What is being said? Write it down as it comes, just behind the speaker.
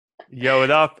Yo,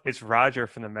 what up? It's Roger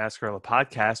from the Mascarilla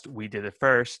podcast. We did it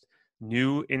first.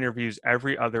 New interviews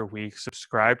every other week.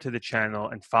 Subscribe to the channel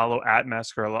and follow at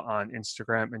Mascarilla on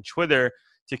Instagram and Twitter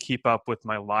to keep up with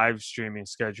my live streaming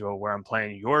schedule where I'm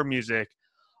playing your music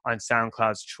on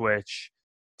SoundCloud's Twitch.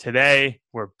 Today,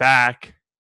 we're back.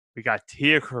 We got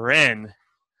TiaCorine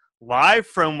live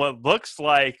from what looks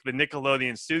like the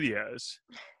Nickelodeon studios.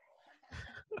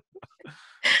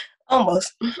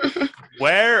 Almost.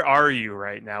 Where are you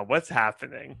right now? What's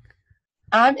happening?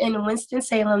 I'm in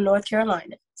Winston-Salem, North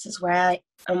Carolina. This is where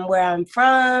I'm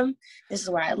from. This is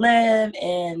where I live,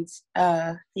 and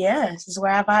this is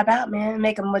where I vibe out, man.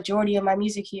 Make a majority of my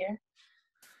music here.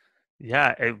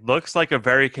 Yeah, it looks like a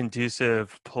very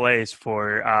conducive place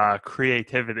for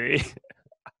creativity.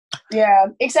 Yeah,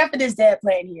 except for this dead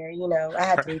plant here. I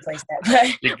had to replace that.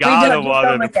 But You gotta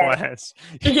water the with that. plants.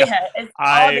 Yeah, it's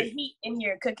all the heat in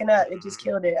here cooking up. It just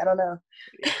killed it. I don't know.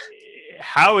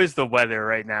 How is the weather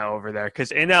right now over there?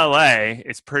 Because in LA,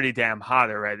 it's pretty damn hot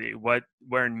already.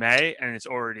 We're in May, and it's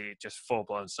already just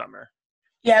full-blown summer.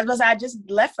 Yeah, I just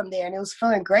left from there, and it was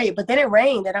feeling great. But then it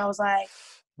rained, and I was like,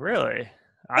 really?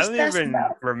 I don't even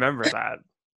remember that.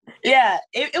 Yeah,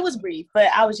 it was brief, but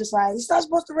I was just like, it's not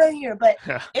supposed to rain here, but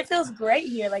it feels great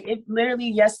here. Like, it literally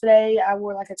yesterday I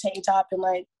wore like a tank top and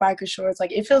like biker shorts.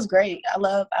 Like, it feels great. I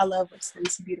love Winston.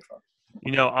 It's beautiful.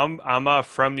 I'm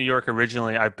from New York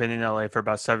originally. I've been in LA for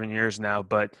about 7 years now,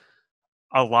 but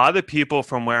a lot of people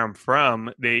from where I'm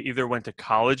from, they either went to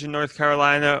college in North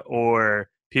Carolina or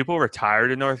people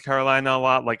retired in North Carolina a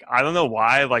lot. Like, I don't know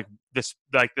why,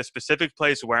 the specific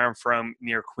place where I'm from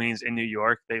near Queens in New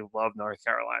York, they love North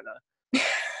Carolina.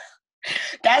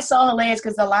 That's so hilarious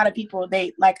because a lot of people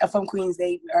are from Queens,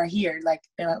 they are here. Like,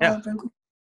 they're like, yeah. I'm from Queens.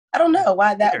 I don't know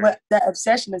what that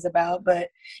obsession is about, but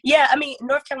yeah, I mean,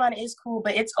 North Carolina is cool,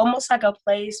 but it's almost like a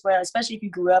place where, especially if you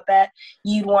grew up at,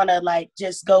 you'd want to like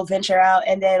just go venture out,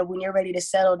 and then when you're ready to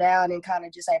settle down and kind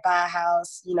of just like buy a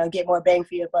house, get more bang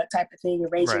for your buck type of thing,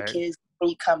 and raise your kids when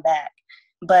you come back.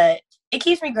 But it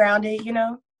keeps me grounded,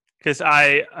 Because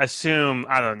I assume,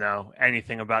 I don't know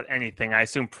anything about anything. I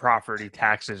assume property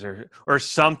taxes or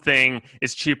something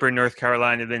is cheaper in North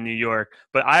Carolina than New York,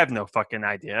 but I have no fucking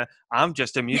idea. I'm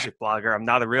just a music blogger. I'm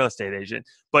not a real estate agent.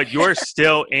 But you're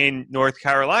still in North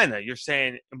Carolina. You're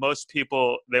saying most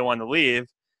people, they want to leave.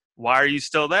 Why are you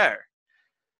still there?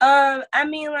 I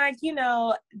mean,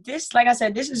 this, like I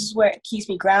said, this is where it keeps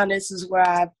me grounded. This is where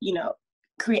I've,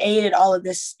 created all of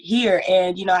this here,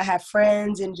 and I have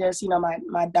friends, and just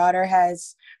my daughter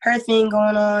has her thing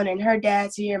going on, and her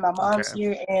dad's here, my mom's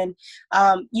here, and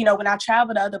when I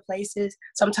travel to other places,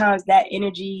 sometimes that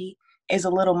energy is a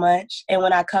little much, and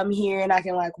when I come here and I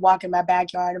can like walk in my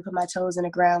backyard and put my toes in the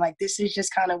ground, like this is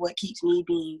just kind of what keeps me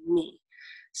being me.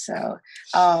 So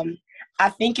I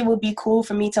think it would be cool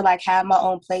for me to like have my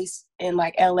own place in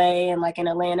like LA and like in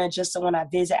Atlanta, just so when I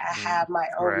visit I have my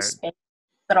own space.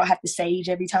 I don't have to sage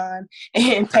every time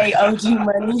and pay OG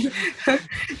money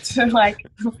to like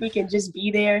we can just be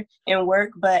there and work.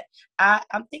 But I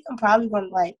think I'm probably gonna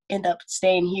like end up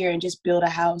staying here and just build a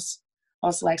house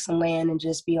on like some land and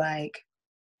just be like,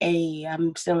 hey,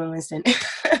 I'm still in Winston.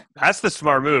 That's the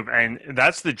smart move, and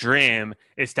that's the dream,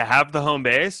 is to have the home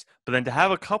base, but then to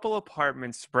have a couple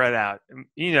apartments spread out.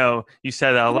 You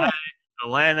said LA,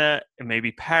 Atlanta, and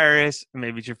maybe Paris,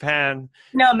 maybe Japan.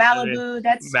 No, Malibu.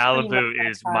 That's Malibu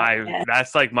is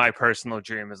that's like my personal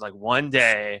dream, is like one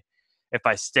day, if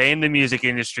I stay in the music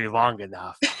industry long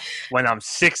enough, when I'm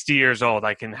 60 years old,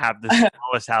 I can have the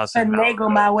smallest house in Malibu.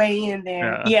 Finagle my way in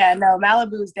there. Yeah, no,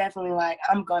 Malibu is definitely like,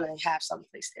 I'm going to have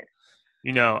someplace there.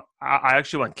 I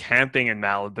actually went camping in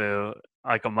Malibu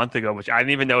like a month ago, which I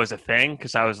didn't even know was a thing,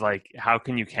 because I was like, how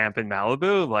can you camp in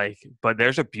Malibu? Like, but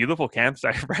there's a beautiful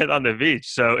campsite right on the beach.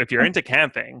 So if you're into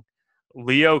camping,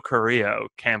 Leo Carrillo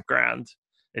campground,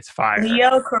 it's fire.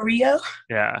 Leo Carrillo?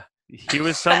 Yeah. He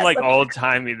was some like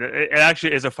old-timey, it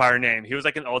actually is a fire name. He was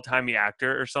like an old-timey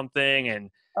actor or something,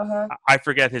 and I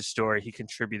forget his story. He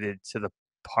contributed to the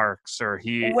parks, or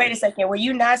he... Wait a second. Were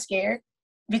you not scared?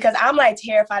 Because I'm like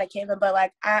terrified of camping, but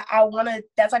like I want to.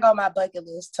 That's like on my bucket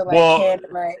list to like camp.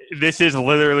 Like, this is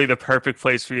literally the perfect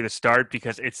place for you to start,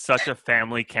 because it's such a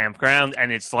family campground, and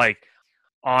it's like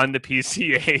on the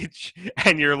PCH,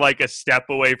 and you're like a step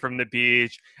away from the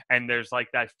beach, and there's like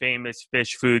that famous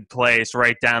fish food place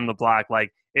right down the block.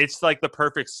 Like, it's like the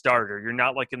perfect starter. You're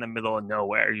not like in the middle of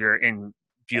nowhere. You're in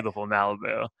beautiful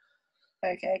Malibu.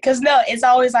 Okay, because no, it's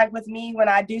always like with me when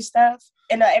I do stuff,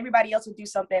 and everybody else will do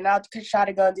something, and I'll try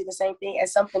to go and do the same thing, and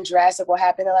something drastic will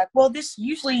happen. They're like, "Well, this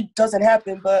usually doesn't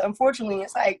happen, but unfortunately,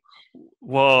 it's like." So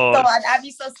Well, I'd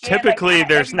be so scared. Like typically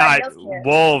there's everybody not else can.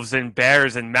 wolves and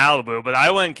bears in Malibu, but I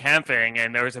went camping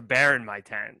and there was a bear in my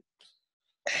tent.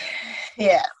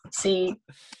 Yeah. See,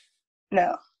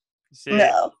 no, See, no,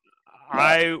 no.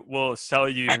 I will sell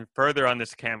you even further on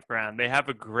this campground. They have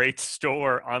a great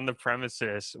store on the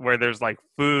premises where there's like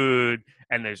food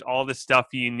and there's all the stuff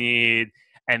you need.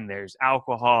 And there's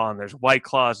alcohol and there's White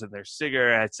Claws and there's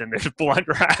cigarettes and there's blunt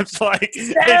wraps. Like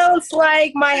Sounds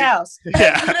like my house.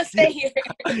 yeah, I'm gonna stay here.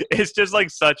 it's just like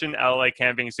such an LA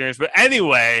camping experience. But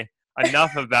anyway,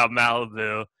 enough about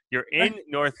Malibu. You're in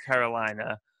North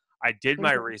Carolina. I did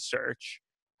my research.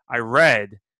 I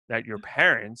read that your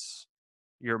parents,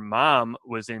 your mom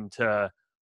was into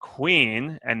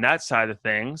Queen and that side of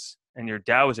things, and your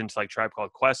dad was into like Tribe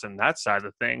Called Quest and that side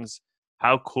of things.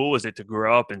 How cool was it to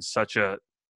grow up in such a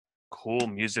cool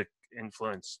music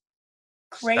influence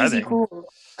Crazy setting? cool,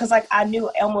 because like I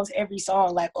knew almost every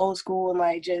song, like old school and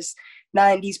like just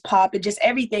 90s pop and just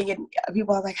everything, and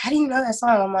people are like, how do you know that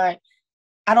song? I'm like,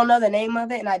 I don't know the name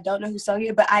of it and I don't know who sung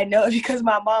it, but I know it because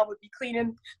my mom would be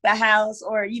cleaning the house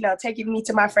or, taking me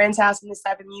to my friend's house and this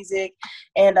type of music.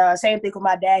 And same thing with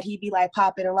my dad. He'd be like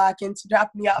popping and locking to drop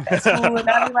me off at school. And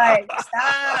I'd be like,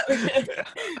 stop.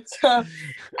 So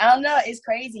I don't know. It's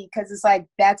crazy because it's like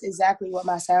that's exactly what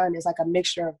my sound is, like a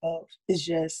mixture of both. It's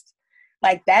just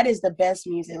like that is the best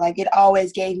music. Like it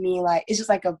always gave me like, it's just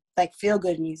like a feel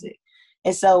good music.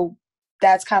 And so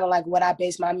that's kind of like what I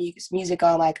base my music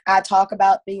on. Like I talk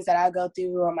about things that I go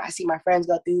through or I see my friends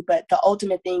go through, but the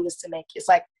ultimate thing is to make it's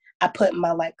like I put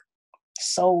my like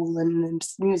soul in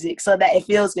music so that it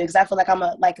feels good. Because I feel like I'm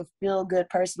a feel good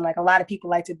person. Like a lot of people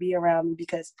like to be around me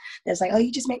because it's like, oh,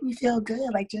 you just make me feel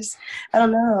good. Like just I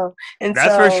don't know. And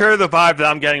That's for sure the vibe that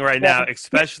I'm getting right yeah. now,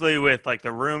 especially with like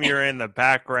the room you're in, the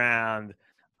background.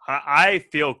 I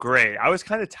feel great. I was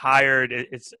kind of tired.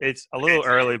 It's a little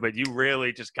early, but you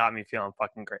really just got me feeling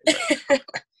fucking great.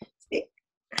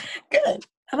 Good.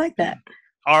 I like that.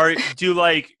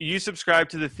 Do you subscribe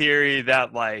to the theory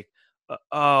that like,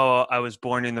 oh, I was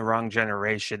born in the wrong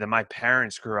generation and my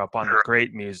parents grew up on the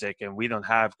great music and we don't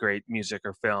have great music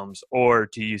or films? Or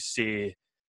do you see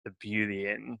the beauty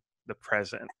in the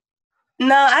present?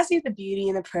 No, I see the beauty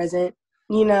in the present.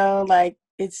 Like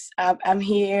I'm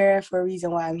here for a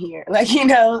reason why I'm here. Like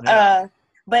Yeah.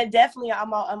 but definitely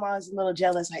I'm always a little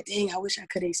jealous. Like, dang, I wish I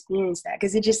could experience that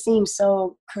because it just seems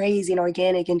so crazy and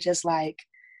organic and just like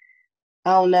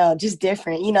I don't know, just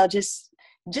different.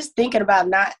 Just thinking about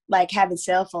not like having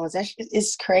cell phones.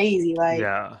 It's crazy. Like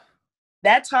Yeah.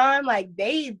 that time, like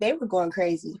they were going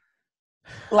crazy.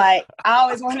 Like I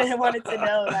always wanted to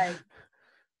know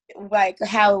like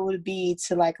how it would be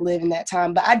to like live in that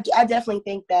time. But I definitely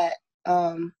think that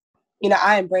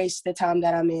I embrace the time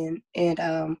that I'm in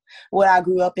and what I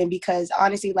grew up in because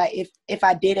honestly, like if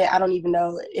I did it, I don't even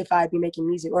know if I'd be making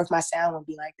music or if my sound would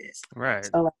be like this. Right.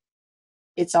 So like,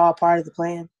 it's all part of the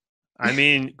plan. I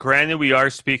mean, granted, we are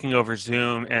speaking over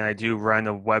Zoom, and I do run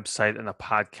a website and a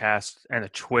podcast and a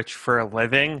Twitch for a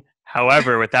living.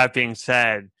 However, with that being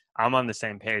said, I'm on the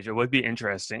same page. It would be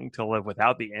interesting to live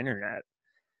without the internet.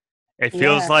 It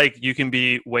feels Yeah. like you can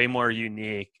be way more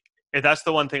unique. That's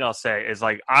the one thing I'll say is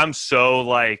like, I'm so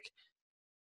like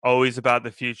always about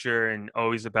the future and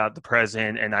always about the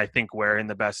present. And I think we're in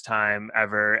the best time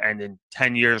ever. And in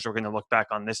 10 years, we're going to look back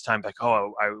on this time like,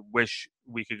 oh, I wish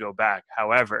we could go back.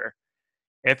 However,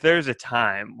 if there's a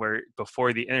time where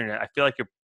before the internet, I feel like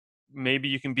maybe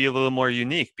you can be a little more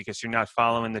unique because you're not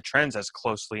following the trends as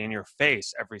closely in your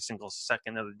face every single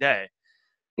second of the day.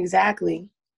 Exactly.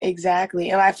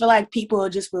 And I feel like people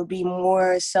just will be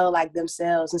more so like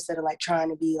themselves instead of like trying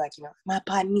to be like, my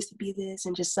body needs to be this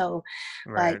and just so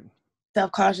Right. like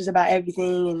self-conscious about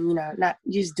everything and, not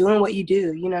just doing what you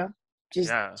do,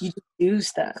 just Yeah. you just do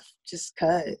stuff just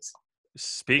cause.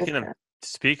 Speaking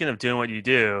of doing what you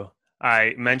do,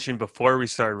 I mentioned before we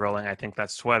started rolling, I think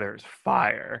that sweater is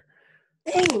fire.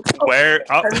 Thanks. Where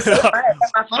Oh,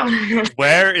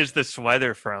 where is the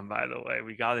sweater from, by the way?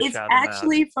 We gotta it's shout them out.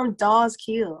 actually from Dawes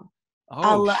Kill.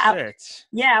 Oh shit.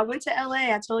 Yeah, I went to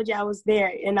LA. I told you I was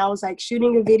there and I was like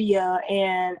shooting a video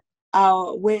and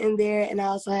I went in there and I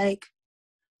was like,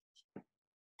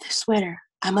 this sweater,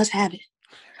 I must have it.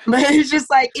 But it's just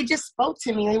like, it just spoke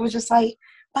to me. It was just like,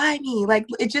 buy me. Like,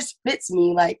 it just fits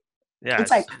me. Like, Yeah,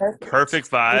 it's like perfect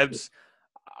vibes.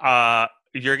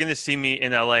 You're gonna see me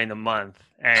in LA in a month,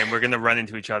 and we're gonna run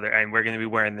into each other, and we're gonna be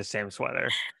wearing the same sweater.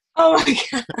 Oh my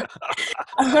God.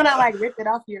 I'm gonna like rip it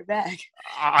off your back.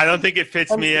 I don't think it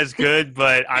fits Um, me as good,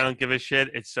 but I don't give a shit.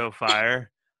 It's so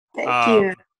fire. Thank Um, you.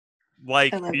 I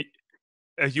like love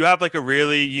it. you have like a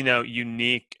really,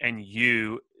 unique and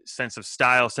sense of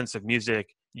style, sense of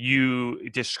music. You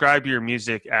describe your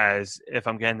music as, if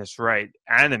I'm getting this right,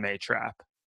 anime trap.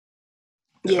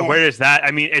 Yeah. Where does that?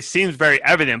 I mean, it seems very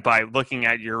evident by looking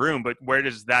at your room, but where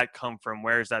does that come from?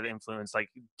 Where is that influence? Like,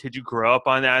 did you grow up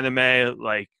on anime?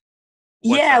 Like,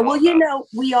 what's Yeah, that well, all about?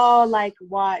 we all like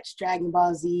watch Dragon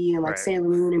Ball Z and like Right. Sailor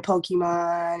Moon and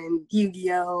Pokemon and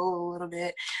Yu-Gi-Oh! A little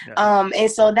bit. Yeah.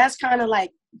 And so that's kind of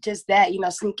like just that,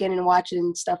 sneaking and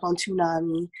watching stuff on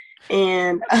Toonami.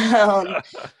 And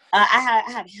I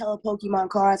had hella Pokemon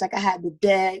cards. Like I had the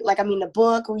deck, like I mean the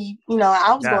book. I was Yeah.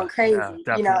 going Yeah. crazy.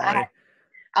 Definitely.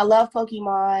 I love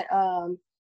Pokemon.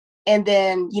 And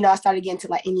then, I started getting to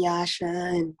like Inuyasha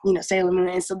and, Sailor Moon.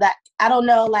 And so that, I don't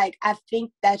know, like, I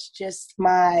think that's just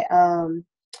my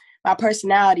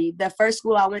personality. The first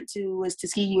school I went to was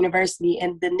Tuskegee University,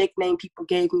 and the nickname people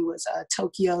gave me was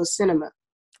Tokyo Oh,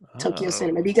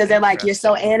 Cinema, because they're like, you're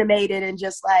so interesting. animated, and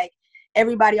just like,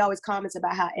 everybody always comments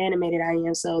about how animated I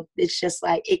am. So it's just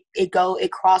like, it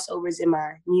crossovers in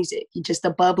my music. You just a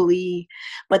bubbly,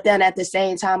 but then at the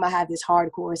same time, I have this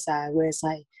hardcore side where it's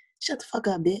like, shut the fuck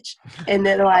up, bitch. And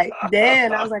then I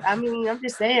was like, I mean, I'm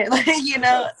just saying, like,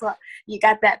 so you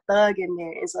got that thug in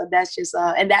there. And so that's just,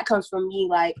 and that comes from me,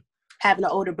 like, having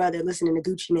an older brother listening to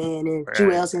Gucci Man and Right.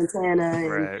 Jewel Santana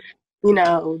and,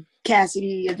 Right.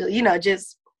 Cassidy,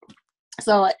 just,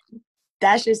 so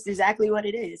that's just exactly what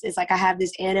it is. It's like I have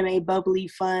this anime, bubbly,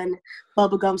 fun,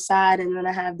 bubblegum side, and then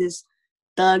I have this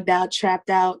thugged out, trapped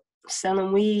out,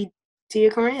 selling weed,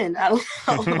 TiaCorine. I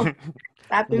don't know.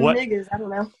 Slapping what niggas. I don't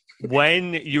know.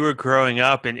 when you were growing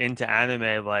up and into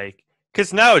anime, like,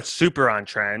 because now it's super on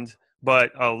trend,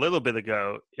 but a little bit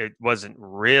ago it wasn't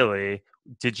really.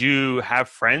 Did you have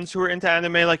friends who were into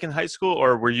anime like in high school,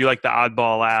 or were you like the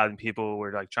oddball out and people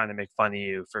were like trying to make fun of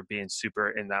you for being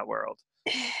super in that world?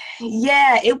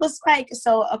 Yeah, it was like,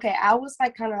 so okay, I was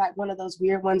like kind of like one of those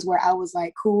weird ones where I was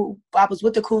like cool. I was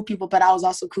with the cool people, but I was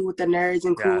also cool with the nerds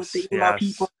and cool with Yes, the emo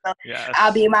people. yes, So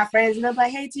I'll be yes. in my friends and they're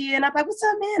like, hey Tia, and I'm like, what's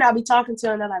up, man? I'll be talking to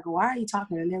them, and they're like, why are you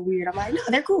talking? And they're weird. I'm like, no,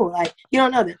 they're cool. Like, you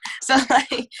don't know them. So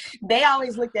like they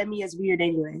always looked at me as weird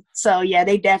anyway. So yeah,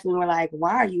 they definitely were like,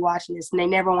 why are you watching this? And they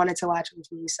never wanted to watch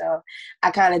with me. So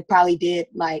I kind of probably did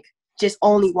like just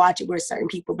only watch it with certain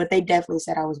people, but they definitely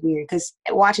said I was weird because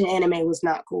watching anime was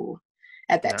not cool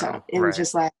at that time. No, It was right,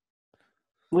 just like,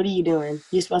 what are you doing?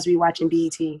 You're supposed to be watching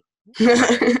BET.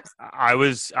 right. I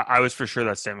was for sure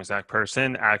that same exact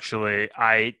person. Actually,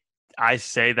 I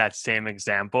say that same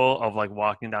example of like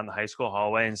walking down the high school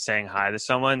hallway and saying hi to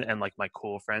someone, and like my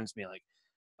cool friends being like,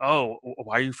 "Oh,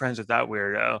 why are you friends with that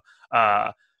weirdo?"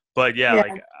 Uh, but yeah, Yeah,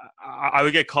 like I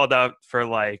would get called out for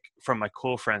like from my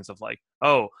cool friends of like,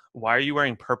 "Oh, why are you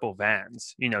wearing purple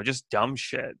Vans?" Just dumb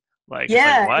shit. Like it's like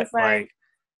yeah. what? It's Like like,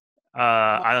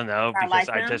 well, I don't know, I because like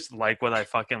I them. just like what I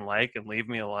fucking like and leave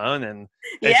me alone. And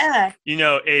it's, Yeah.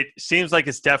 it seems like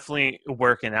it's definitely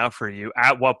working out for you.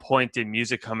 At what point did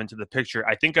music come into the picture?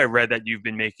 I think I read that you've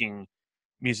been making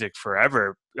music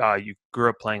forever. You grew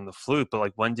up playing the flute, but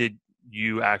like when did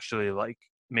you actually like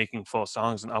making full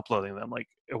songs and uploading them? Like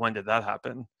when did that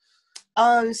happen?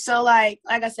 So like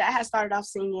I said, I had started off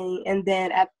singing, and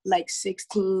then at like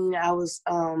 16, I was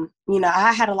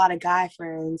I had a lot of guy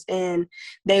friends, and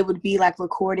they would be like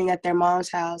recording at their mom's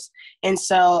house. And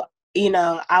so,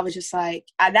 I was just like,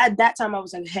 that time I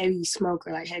was like heavy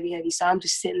smoker, like heavy. So I'm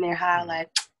just sitting there high, Mm. like,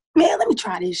 man, let me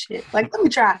try this shit. Like, let me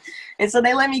try. And so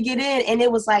they let me get in, and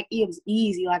it was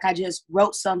easy. Like I just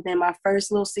wrote something, my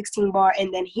first little 16 bar,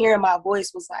 and then hearing my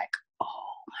voice was like,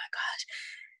 oh my gosh.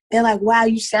 They're like, wow,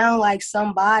 you sound like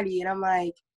somebody. And I'm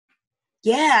like,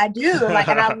 yeah, I do. Like,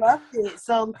 and I loved it.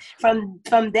 So from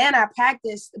then I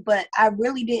practiced, but I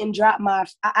really didn't drop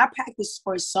I practiced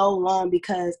for so long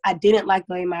because I didn't like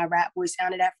the way my rap voice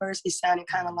sounded at first. It sounded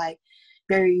kind of like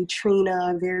very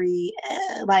Trina, very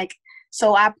like,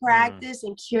 so I Mm. practiced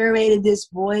and curated this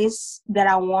voice that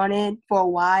I wanted for a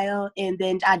while. And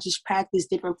then I just practiced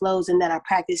different flows. And then I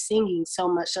practiced singing so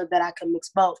much so that I could mix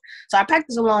both. So I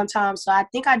practiced a long time. So I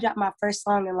think I dropped my first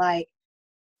song in like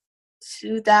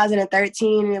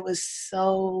 2013. And it was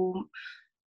so,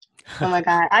 oh my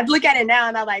God. I look at it now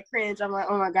and I like cringe. I'm like,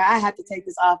 oh my God, I have to take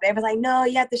this off. Everyone's like, no,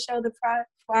 you have to show the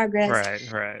progress.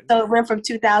 Right, right. So it went from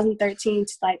 2013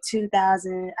 to like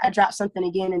 2000. I dropped something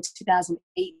again in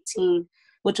 2018,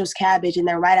 which was Cabbage. And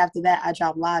then right after that, I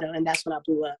dropped Lotto, and that's when I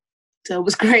blew up. So it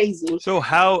was crazy. So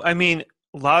how, I mean,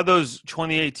 a lot of those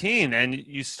 2018, and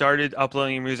you started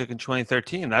uploading your music in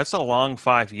 2013. That's a long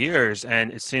 5 years,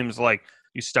 and it seems like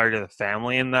you started a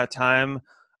family in that time.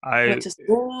 Went I to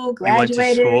school, You went to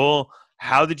graduated. school.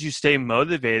 How did you stay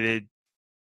motivated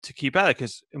to keep at it?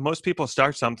 Because most people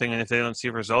start something, and if they don't see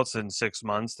results in 6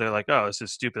 months, they're like, "Oh, this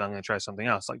is stupid. I'm going to try something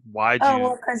else." Like, why'd Oh you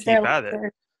well, because keep at it?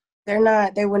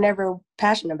 they were never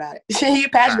passionate about it. You're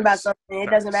passionate about Facts, something. It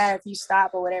doesn't facts. matter if you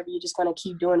stop or whatever. You're just gonna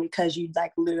keep doing it because you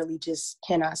like literally just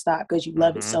cannot stop because you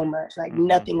love it Mm-hmm. so much. Like Mm-hmm.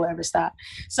 nothing will ever stop.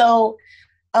 So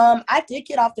I did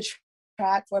get off the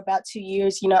track for about 2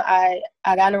 years. I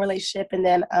got in a relationship and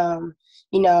then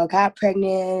got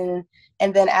pregnant,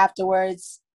 and then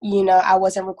afterwards, I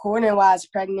wasn't recording while I was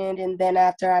pregnant, and then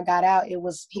after I got out, it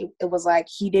was like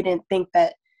he didn't think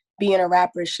that being a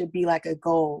rapper should be like a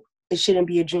goal. It shouldn't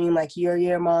be a dream. Like you're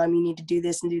your mom, you need to do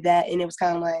this and do that, and it was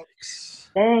kind of like,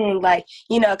 dang, like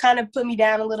kind of put me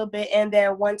down a little bit. And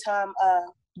then one time,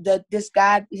 this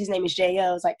guy, his name is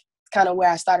Jo, is like kind of where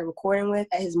I started recording with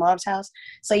at his mom's house.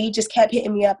 So he just kept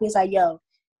hitting me up. He's like, yo,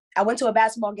 I went to a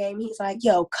basketball game. He's like,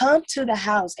 yo, come to the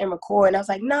house and record. And I was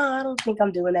like, no, I don't think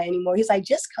I'm doing that anymore. He's like,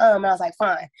 just come. And I was like,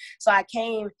 fine. So I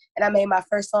came and I made my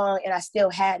first song and I still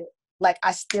had it. Like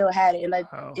I still had it. And like,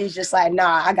 Oh, it's just like,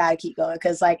 nah, I gotta keep going.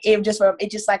 Cause like, it just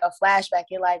like a flashback.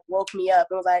 It like woke me up.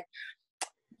 It was like,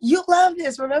 you love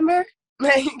this, remember?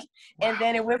 Like, and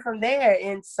then it went from there.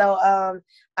 And so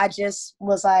I just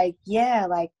was like, yeah,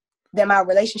 like then my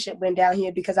relationship went down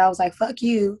here because I was like, fuck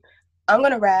you. I'm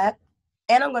gonna rap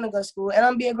and I'm gonna go to school and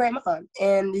I'm gonna be a great mom.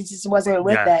 And it just wasn't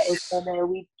with that. And so yes.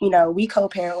 then we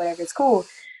co-parent, whatever, it's cool.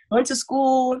 Went to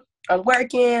school, I'm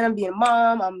working, I'm being a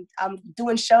mom, I'm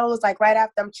doing shows like right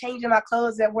after I'm changing my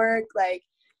clothes at work, like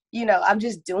I'm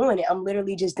just doing it. I'm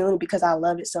literally just doing it because I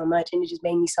love it so much. And it just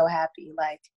made me so happy.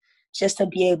 Like, just to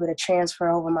be able to transfer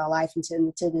over my life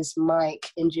into this mic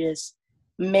and just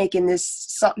making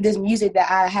this music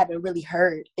that I haven't really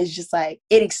heard. It's just like,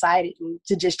 it excited me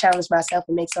to just challenge myself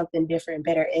and make something different and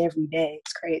better every day.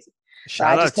 It's crazy. So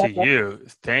I Shout out just to kept going. you.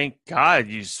 Thank God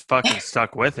you fucking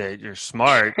stuck with it. You're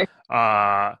smart.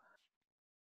 Uh,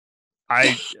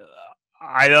 I,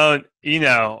 I don't,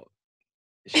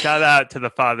 shout out to the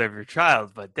father of your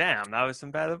child, but damn, that was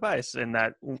some bad advice in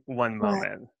that one But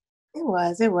moment. it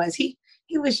was. He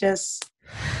was just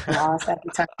lost at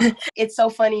the time. It's so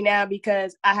funny now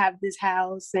because I have this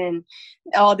house and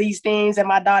all these things, and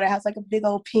my daughter has like a big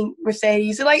old pink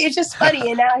Mercedes. So, like, it's just funny.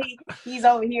 And now he's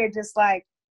over here just like,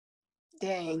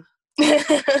 dang.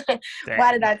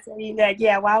 Why did Dang. I tell you that?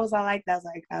 Yeah, why was I like that? I was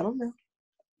like, I don't know.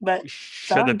 But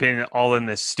Should have sorry. been all in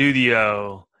the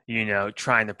studio,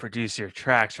 trying to produce your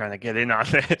tracks, trying to get in on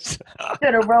this.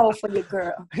 Should have rolled for your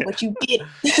girl, but you did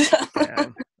it.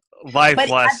 Damn. Life But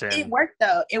it lesson. worked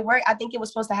though. It worked. I think it was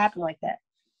supposed to happen like that.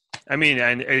 I mean,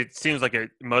 and it seems like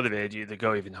it motivated you to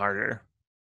go even harder.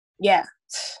 Yeah.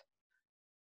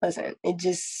 Listen, it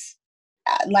just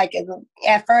like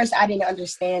at first I didn't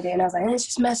understand it, and I was like, it's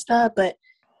just messed up, but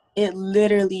it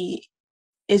literally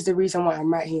is the reason why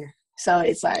I'm right here. So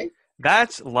it's like,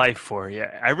 That's life for you.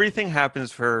 Everything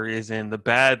happens for a reason, the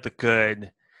bad, the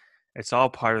good. It's all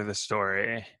part of the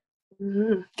story.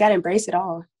 gotta embrace it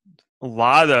all.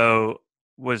 Lotto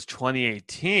was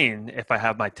 2018, if I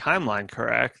have my timeline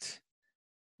correct.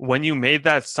 When you made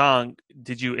that song,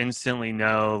 did you instantly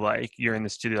know, like, you're in the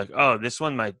studio, like, oh, this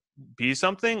one might be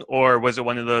something? Or was it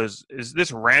one of those, is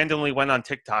this randomly went on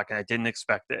TikTok and I didn't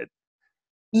expect it?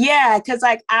 Yeah, because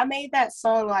like I made that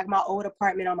song like my old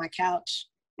apartment on my couch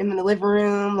in the living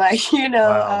room, like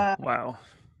Wow. Wow.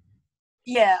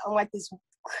 yeah, on like this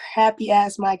crappy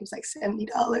ass mic. It was like $70.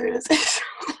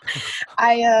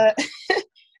 I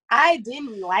I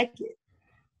didn't like it.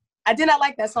 I did not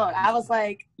like that song. I was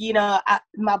like,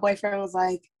 my boyfriend was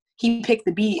like, he picked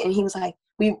the beat and he was like,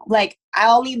 I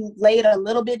only laid a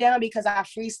little bit down because I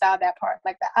freestyled that part.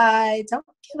 Like I don't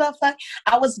give a fuck.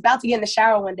 I was about to get in the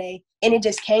shower one day and it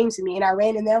just came to me and I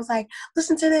ran in there. I was like,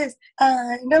 listen to this.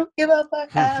 I don't give a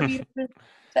fuck. I'll be the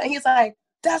He was like,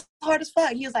 that's hard as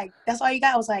fuck. He was like, that's all you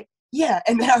got? I was like, yeah.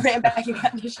 And then I ran back and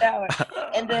got in the shower.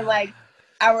 And then like,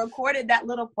 I recorded that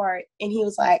little part and he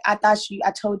was like, I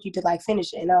told you to like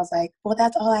finish it. And I was like, well,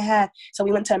 that's all I had. So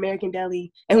we went to American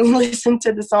Deli and we listened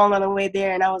to the song on the way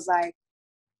there. And I was like,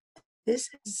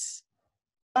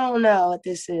 I don't know what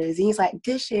this is. And he's like,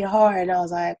 this shit hard. And I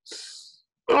was like,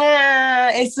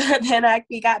 yeah. And so then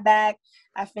we got back.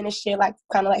 I finished it, like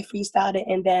kind of like freestyled it.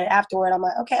 And then afterward, I'm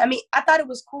like, okay. I mean, I thought it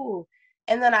was cool.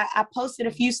 And then I posted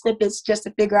a few snippets just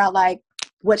to figure out like,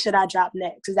 what should I drop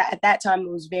next? Because at that time, it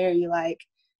was very like,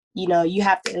 you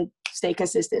have to stay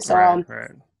consistent. So Right,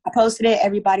 right. I posted it.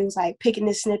 Everybody was like picking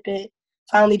this snippet.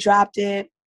 Finally dropped it.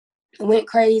 went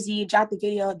crazy, dropped the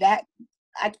video. That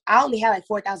I only had like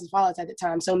 4,000 followers at the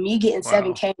time. So me getting Wow.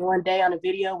 7K in one day on a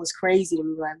video was crazy to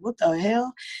me. Like, what the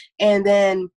hell? And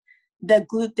then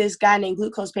this guy named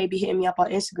Glucose Baby hit me up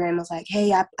on Instagram. I was like,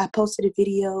 hey, I posted a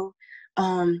video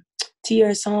to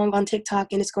your song on TikTok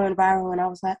and it's going viral. And I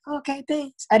was like, okay,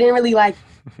 thanks. I didn't really like,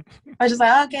 I was just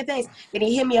like, okay, thanks. Then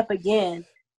he hit me up again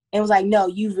and was like, no,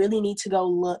 you really need to go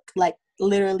look. Like,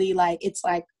 literally, like, it's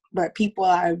like, but people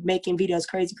are making videos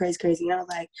crazy, crazy, crazy. And I was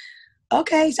like,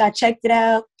 okay. So I checked it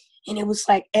out. And it was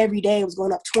like every day it was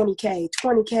going up 20K,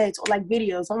 like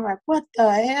videos. I'm like, what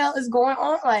the hell is going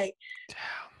on? Like,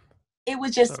 it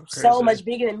was just so much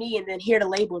bigger than me. And then here the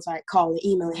labels like calling,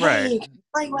 emailing, hey, Right.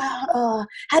 like, wow,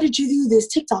 how did you do this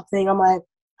TikTok thing? I'm like,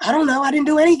 I don't know. I didn't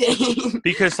do anything.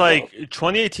 Because like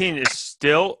 2018 is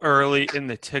still early in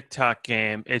the TikTok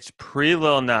game. It's pre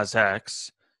Lil Nas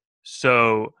X.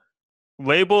 So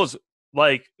labels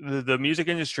like the music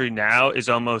industry now is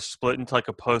almost split into like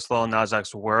a post Lil Nas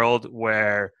X world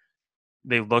where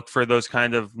they look for those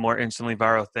kind of more instantly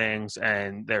viral things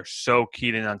and they're so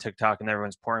keyed in on TikTok and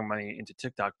everyone's pouring money into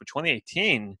TikTok. But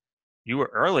 2018, you were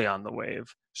early on the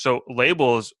wave. So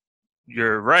labels,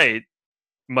 you're right,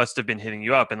 must have been hitting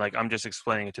you up. And like, I'm just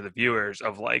explaining it to the viewers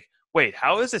of like, wait,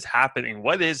 how is this happening?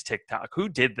 What is TikTok? Who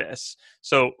did this?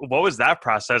 So what was that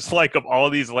process like of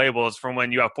all these labels from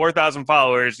when you have 4,000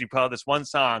 followers, you put out this one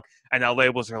song and now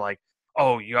labels are like,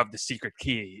 oh, you have the secret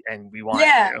key and we want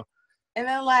you. And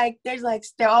then like,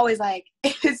 they're always like,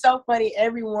 it's so funny.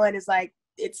 Everyone is like,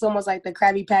 it's almost like the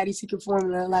Krabby Patty secret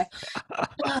formula. Like,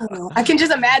 oh, I can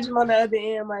just imagine on the other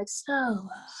end, like, so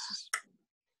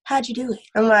how'd you do it?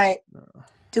 I'm like,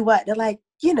 do what? They're like,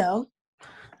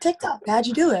 TikTok. How'd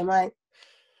you do it? I'm like,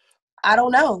 I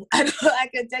don't know. I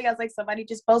couldn't tell you. I was like, somebody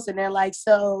just posted. And they're like,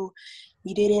 so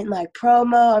you didn't like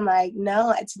promo? I'm like,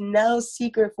 no, it's no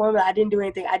secret formula. I didn't do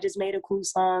anything. I just made a cool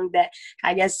song that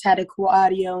I guess had a cool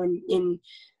audio. And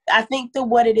I think that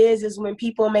what it is when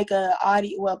people make a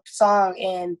song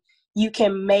and you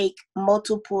can make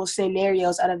multiple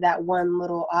scenarios out of that one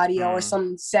little audio or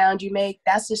some sound you make.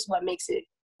 That's just what makes it.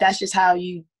 That's just how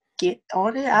you get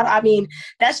on it. I mean,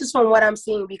 that's just from what I'm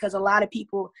seeing because a lot of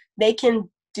people, they can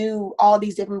do all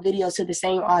these different videos to the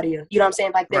same audio. You know what I'm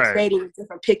saying? Like they're creating a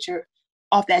different picture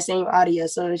off that same audio.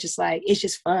 So it's just like, it's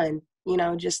just fun,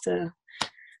 just to,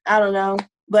 I don't know.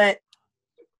 But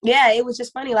yeah, it was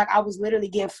just funny. Like I was literally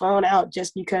getting flown out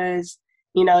just because,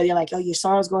 they're like, oh, your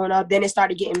song's going up. Then it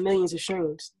started getting millions of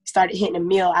streams. It started hitting a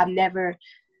mil. I've never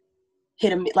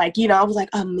hit a, like, I was like,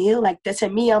 a mil? Like that's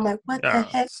at me. I'm like, what the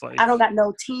heck? Like, I don't got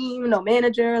no team, no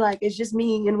manager. Like it's just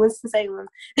me in Winston-Salem.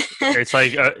 it's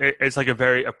like a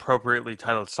very appropriately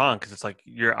titled song because it's like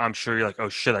I'm sure you're like, oh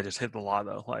shit, I just hit the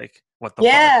lotto. Like what the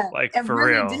fuck? Like it for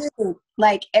really real. did.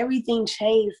 Like everything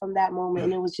changed from that moment,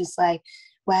 and it was just like,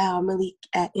 wow, I'm really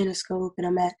at Interscope, and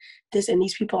I'm at this, and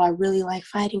these people are really like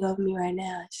fighting over me right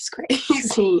now. It's just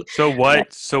crazy. So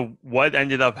what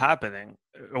ended up happening?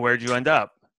 Where'd you end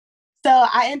up? So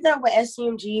I ended up with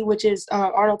SCMG, which is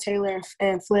Arnold Taylor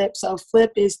and Flip. So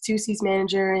Flip is 2C's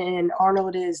manager and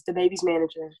Arnold is DaBaby's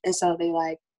manager. And so they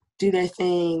like do their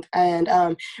thing. And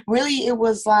really it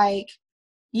was like,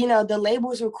 the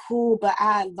labels were cool, but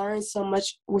I learned so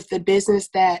much with the business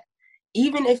that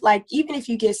even if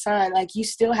you get signed, like you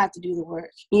still have to do the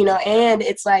work, and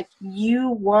it's like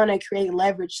you want to create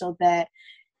leverage so that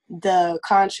the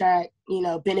contract,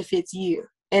 benefits you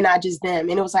and not just them.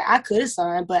 And it was like, I could have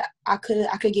signed, but I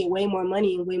could get way more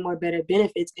money and way more better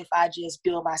benefits if I just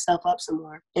build myself up some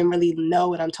more and really know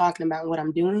what I'm talking about and what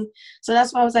I'm doing. So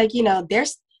that's why I was like,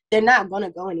 they're not going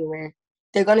to go anywhere.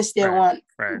 They're going to still want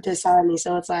to sign me.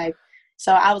 So it's like,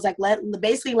 so I was like,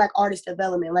 basically like artist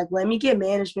development, like let me get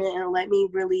management and let me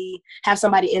really have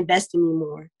somebody invest in me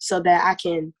more so that I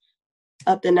can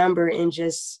up the number and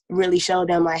just really show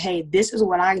them like, hey, this is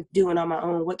what I'm doing on my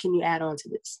own. What can you add on to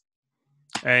this?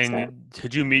 And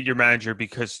did you meet your manager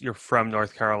because you're from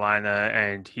North Carolina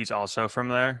and he's also from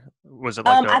there? Was it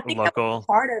like I a think that local? was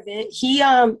part of it. He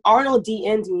Arnold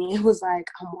DM'd me. It was like,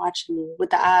 I'm watching you with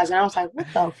the eyes. And I was like, what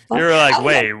the You fuck? were like, I was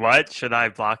like, wait, what? Should I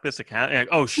block this account? Like,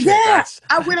 oh shit, yeah. that's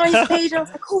I went on his page and I was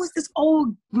like, who is this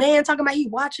old man talking about he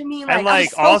watching me? and Like I was like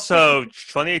so also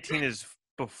 2018 is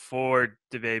before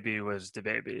DaBaby was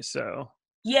DaBaby, so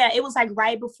yeah, it was like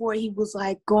right before he was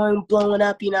like blowing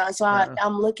up, So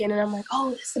I'm looking and I'm like, oh,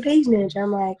 that's the page manager.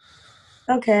 I'm like,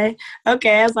 okay. I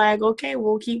was like, okay,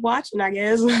 we'll keep watching, I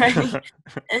guess.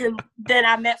 And then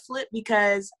I met Flip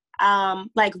because,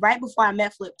 like right before I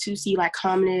met Flip, 2C like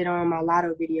commented on my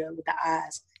Lotto video with the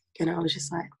eyes, and I was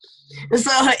just like,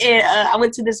 so I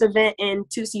went to this event and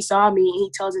 2C saw me and he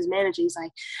tells his manager, he's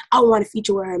like, I want to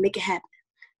feature with her, make it happen.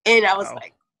 And I was Wow.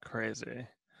 like, Crazy.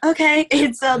 okay.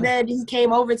 And so then he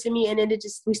came over to me, and then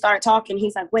we started talking.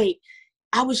 He's like, wait,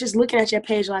 I was just looking at your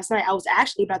page last night. I was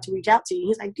actually about to reach out to you.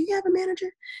 He's like, do you have a manager?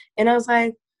 And I was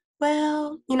like,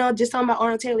 well, just talking about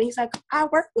Arnold Taylor. He's like, I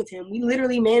work with him. We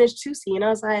literally managed Tusi. And I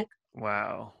was like,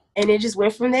 Wow. and it just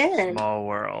went from there. Small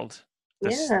world.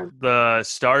 Yeah. The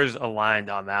stars aligned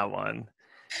on that one.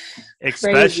 Crazy.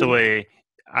 Especially,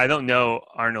 I don't know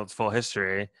Arnold's full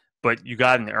history, but you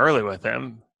got in early with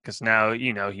him because now,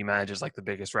 he manages like the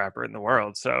biggest rapper in the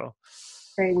world. So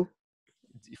Crazy.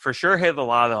 for sure hit the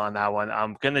lotto on that one.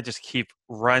 I'm going to just keep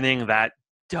running that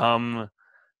dumb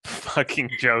fucking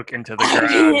joke into the I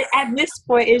ground. mean, at this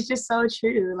point, it's just so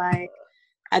true. Like,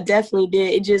 I definitely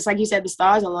did. It just, like you said, the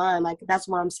stars aligned. Like, that's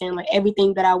what I'm saying. Like,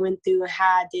 everything that I went through and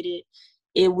how I did it,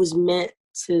 it was meant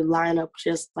to line up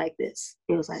just like this.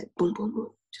 It was like, boom, boom,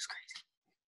 boom. Just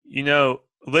crazy.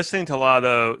 Listening to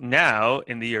Lotto now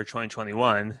in the year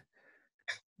 2021,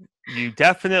 you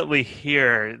definitely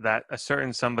hear that a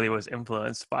certain somebody was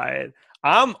influenced by it.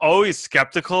 I'm always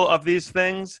skeptical of these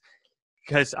things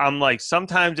because I'm like,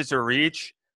 sometimes it's a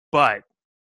reach, but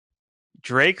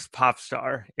Drake's pop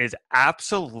star is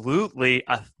absolutely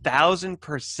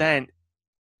 1,000%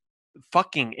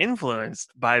 fucking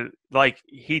influenced by, like,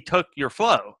 he took your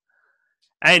flow.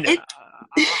 And It,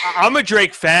 I'm a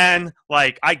Drake fan.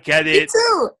 Like, I get me it.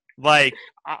 too. Like,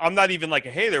 I'm not even like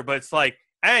a hater, but it's like,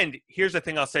 and here's the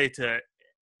thing I'll say to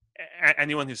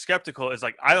anyone who's skeptical is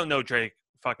like, I don't know Drake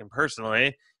fucking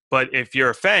personally, but if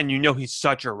you're a fan, he's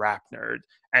such a rap nerd,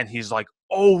 and he's like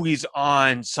always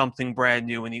on something brand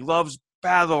new, and he loves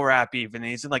battle rap even. And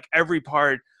he's in like every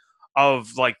part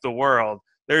of like the world.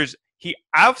 He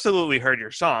absolutely heard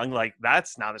your song. Like,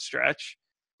 that's not a stretch,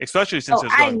 especially since Oh, it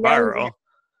was I going know that. viral.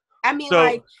 I mean,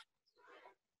 So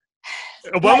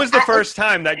when like was the first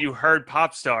time that you heard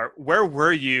Popstar? Where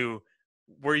were you?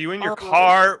 Were you in your oh my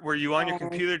car? Were you on your God.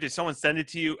 computer? Did someone send it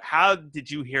to you? How did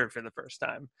you hear it for the first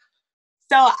time?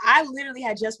 So I literally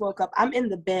had just woke up. I'm in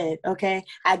the bed, okay?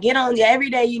 I get on every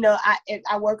day,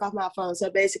 I work off my phone. So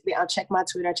basically I'll check my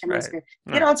Twitter, I check my Right. Instagram.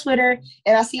 Get Right. on Twitter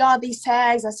and I see all these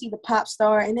tags. I see the pop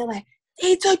star and they're like,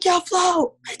 he took your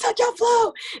flow. He took your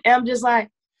flow. And I'm just like,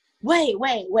 wait.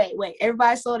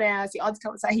 Everybody slow down. I see all the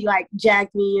comments. He like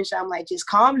jacked me and shit. I'm like, just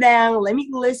calm down. Let me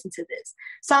listen to this.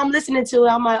 So I'm listening to it.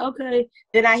 I'm like, okay.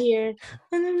 Then I hear,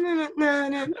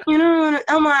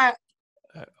 I'm like,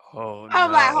 Oh hold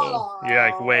no! You're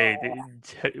like, wait,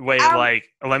 on. like,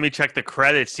 let me check the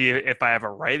credits, see if I have a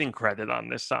writing credit on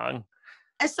this song.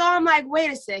 And so I'm like,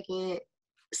 wait a second.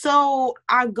 So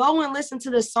I go and listen to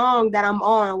the song that I'm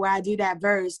on where I do that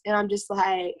verse, and I'm just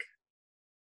like,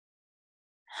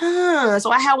 huh.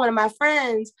 So I had one of my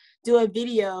friends do a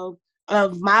video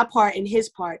of my part and his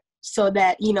part so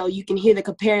that, you can hear the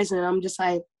comparison. And I'm just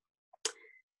like,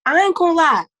 I ain't gonna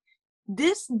lie.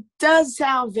 This does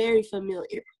sound very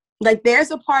familiar. Like, there's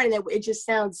a part in it where it just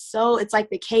sounds so, it's like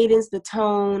the cadence, the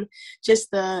tone,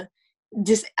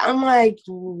 I'm like,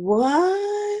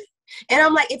 what? And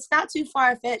I'm like, it's not too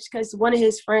far-fetched because one of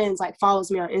his friends like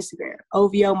follows me on Instagram,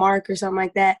 OVO Mark or something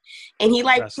like that. And he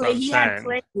That's what I'm had saying.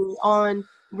 played me on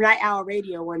Night Owl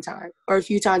Radio one time or a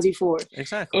few times before.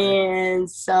 Exactly. And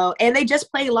they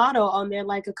just played Lotto on there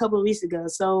like a couple of weeks ago.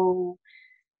 So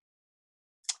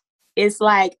it's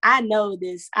like, I know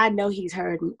this. I know he's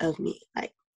heard of me.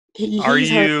 Like, he's heard.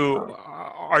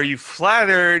 Are you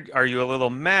flattered? Are you a little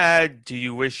mad? Do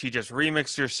you wish he just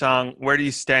remixed your song? Where do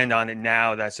you stand on it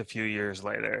now? That's a few years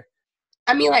later.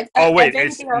 I mean, like, Oh wait, if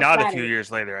it's anything, I'm not a few flattered. years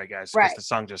later, I guess, because Right. the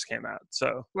song just came out.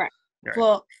 So Right. right.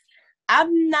 Well,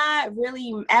 I'm not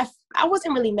really. I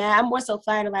wasn't really mad. I'm more so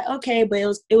flattered. Like, okay, but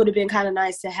it would have been kind of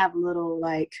nice to have a little,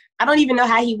 like, I don't even know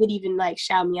how he would even like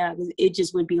shout me out, because it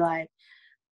just would be like,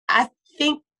 I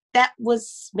think that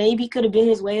was maybe could have been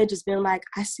his way of just being like,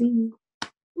 I see you.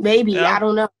 Maybe, Yeah. I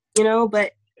don't know,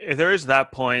 but There is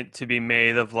that point to be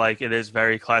made of, like, it is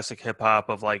very classic hip hop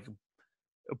of like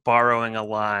borrowing a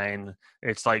line.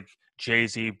 It's like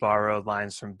Jay-Z borrowed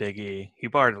lines from Biggie. He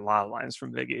borrowed a lot of lines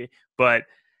from Biggie, but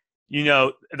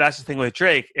that's the thing with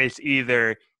Drake. It's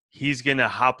either he's gonna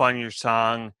hop on your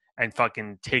song and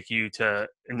fucking take you to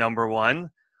number one,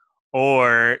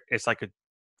 or it's like a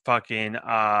fucking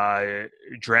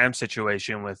Dram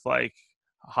situation with like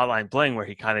Hotline Bling, where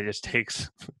he kind of just takes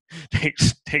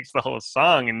takes the whole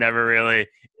song and never really.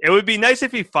 It would be nice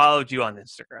if he followed you on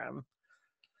Instagram.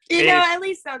 at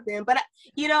least something. But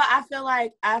I feel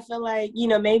like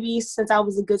maybe since I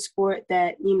was a good sport,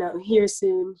 that here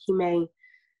soon he may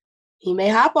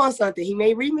hop on something. He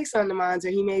may remix something of mine, or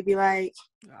he may be like,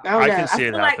 I don't know. Can see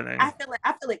it happening. I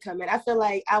feel it coming. I feel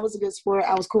like I was a good sport.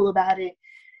 I was cool about it.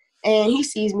 and he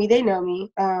sees me. They know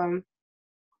me.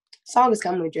 Song is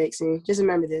coming with Drake soon. Just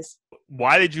remember this.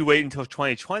 Why did you wait until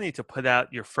 2020 to put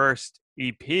out your first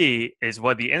EP? Is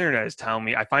what the internet is telling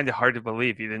me. I find it hard to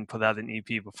believe you didn't put out an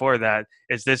EP before that.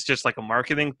 Is this just like a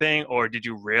marketing thing, or did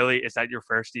you really? Is that your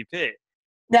first EP?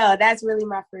 No, that's really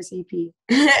my first EP.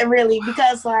 Really,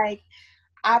 because like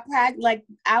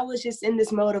I was just in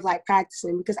this mode of like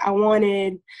practicing because I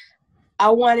wanted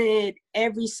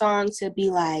every song to be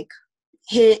like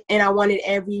hit, and I wanted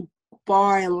every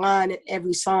bar and line in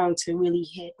every song to really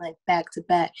hit like back to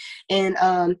back. And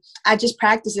I just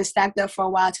practiced and stacked up for a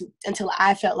while until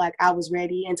I felt like I was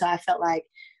ready, until I felt like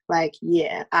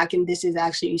yeah, I can, this is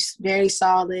actually very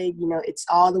solid, you know, it's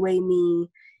all the way me.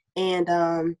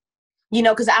 And you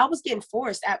know, because I was getting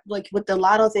forced like with the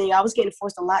Lotto thing, I was getting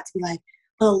forced a lot to be like,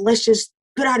 well, let's just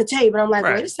put out a tape. And I'm like,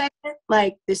 wait a second,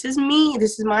 like this is me,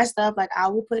 this is my stuff, like I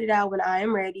will put it out when I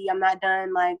am ready. I'm not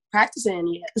done like practicing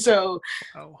yet. So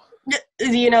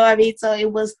you know what I mean? So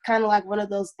it was kind of like one of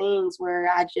those things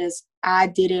where I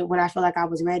did it when I felt like I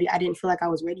was ready. I didn't feel like I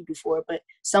was ready before, but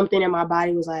something in my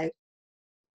body was like,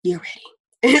 you're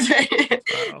ready.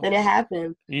 Then it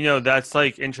happened. You know, that's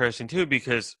like interesting too,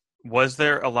 because was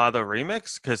there a lot of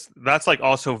remix? Because that's like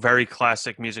also very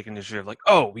classic music industry of like,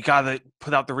 oh, we gotta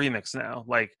put out the remix now.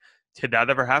 Like, did that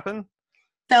ever happen?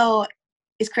 So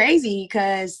it's crazy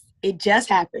because it just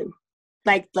happened.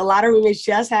 Like the Lotto remix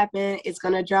just happened. It's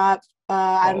gonna drop.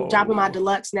 I'm dropping my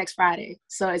deluxe next Friday,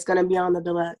 so it's gonna be on the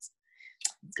deluxe.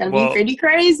 It's gonna be pretty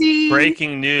crazy.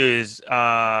 Breaking news.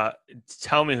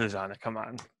 Tell me who's on it. Come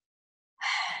on.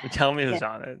 Tell me who's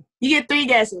on it. You get 3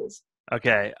 guesses.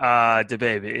 Okay.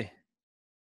 DaBaby.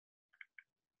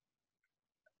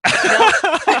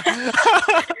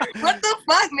 What the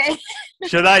fuck, man?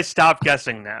 Should I stop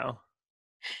guessing now?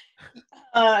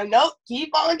 Nope.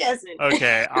 Keep on guessing.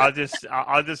 Okay, I'll just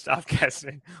stop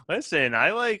guessing. Listen,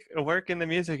 I like work in the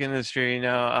music industry. You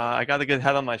know, I got a good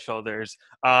head on my shoulders.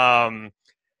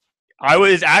 I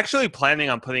was actually planning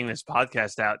on putting this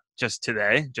podcast out just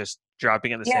today, just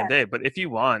dropping it the same day. But if you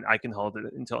want, I can hold it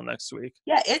until next week.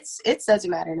 Yeah, it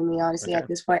doesn't matter to me, honestly, at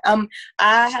this point.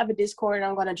 I have a Discord, and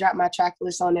I'm gonna drop my track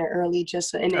list on there early,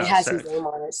 and it has his name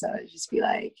on it, so it just be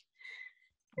like.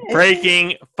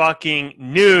 Breaking fucking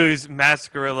news,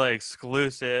 Mascarilla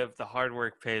exclusive. The hard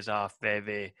work pays off,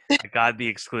 baby. I got the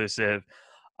exclusive.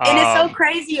 And it's so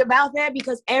crazy about that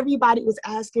because everybody was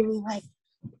asking me, like,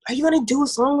 are you going to do a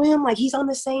song with him? Like, he's on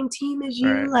the same team as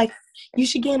you. Right. Like, you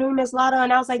should get him as Lotto.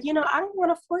 And I was like, you know, I don't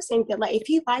want to force anything. Like, if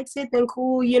he likes it, then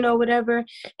cool, you know, whatever.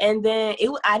 And then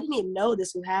I didn't even know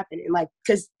this would happen. And, like,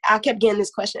 because I kept getting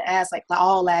this question asked, like,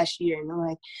 all last year. And I'm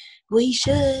like, well, he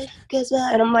should. Guess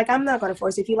what? And I'm like, I'm not going to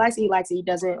force it. If he likes it, he likes it. He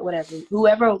doesn't, whatever.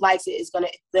 Whoever likes it is going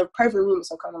to, the perfect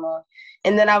remix will come along.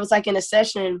 And then I was, like, in a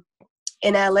session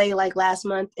in LA, like, last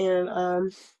month.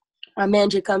 And my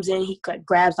manager comes in. He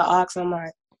grabs the aux. I'm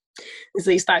like, and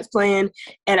so he starts playing,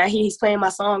 and he's playing my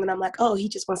song, and I'm like, oh, he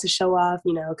just wants to show off,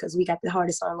 you know, because we got the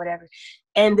hardest song, whatever.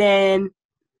 And then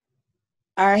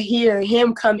I hear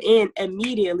him come in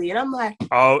immediately, and I'm like,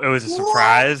 oh, it was a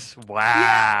surprise? What?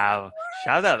 Wow. Yeah.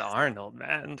 Shout out to Arnold,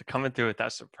 man, coming through with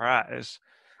that surprise.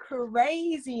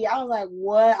 Crazy. I was like,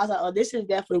 what? I was like, oh, this is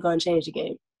definitely going to change the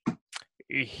game.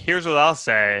 Here's what I'll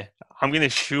say. I'm going to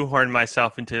shoehorn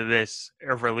myself into this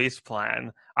release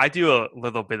plan. I do a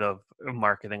little bit of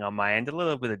marketing on my end, a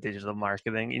little bit of digital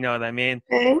marketing. You know what I mean?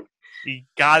 Mm-hmm. You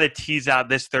got to tease out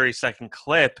this 30-second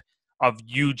clip of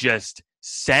you just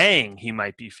saying he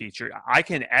might be featured. I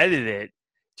can edit it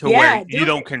to where you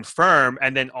don't confirm,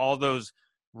 and then all those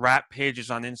rap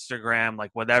pages on Instagram,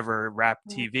 like whatever, Rap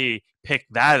TV, pick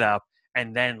that up.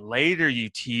 And then later you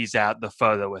tease out the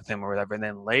photo with him or whatever. And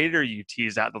then later you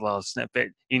tease out the little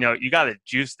snippet. You know, you got to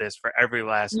juice this for every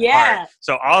last part.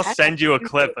 So I'll send you a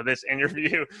clip of this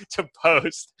interview to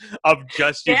post of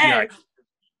just you. Like,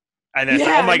 and then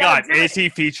say, oh my God, is he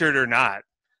featured or not?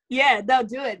 Yeah, no,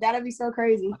 do it. That'd be so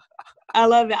crazy. I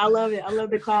love it. I love it. I love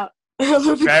the clout.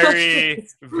 Very,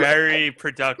 very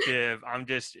productive.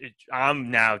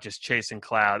 I'm now just chasing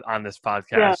cloud on this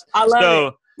podcast. Yeah, I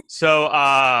love it.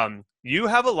 So, you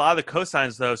have a lot of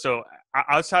cosigns though. So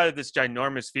outside of this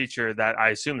ginormous feature that I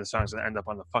assume the song's gonna end up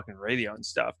on the fucking radio and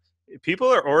stuff, people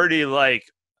are already like,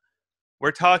 we're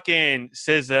talking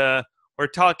SZA, we're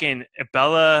talking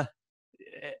Bella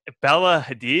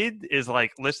Hadid is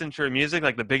like listening to her music,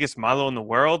 like the biggest model in the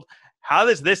world. How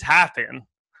does this happen?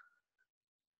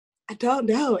 I don't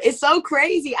know. It's so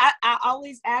crazy. I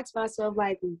always ask myself,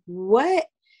 like, what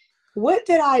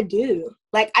did I do?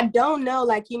 Like, I don't know.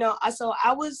 Like, you know,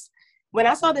 when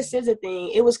I saw the SZA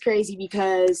thing, it was crazy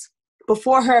because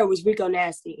before her it was Rico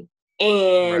Nasty.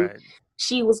 And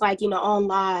she was like, on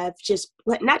live, just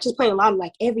not just playing Lotto,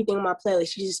 like everything on my playlist.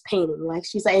 She's just painting, like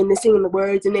she's like, and then singing the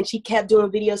words, and then she kept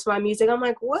doing videos for my music. I'm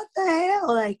like, what the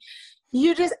hell? Like,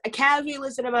 you just casually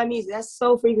listen to my music. That's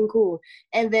so freaking cool.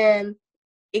 And then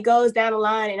it goes down the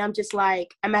line, and I'm just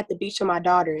like, I'm at the beach with my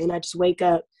daughter, and I just wake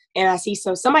up and I see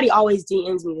somebody always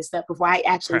DMs me this stuff before I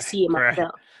actually see it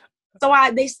myself. So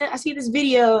I see this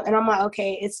video, and I'm like,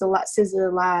 okay, it's a lot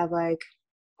SZA live, like,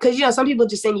 because some people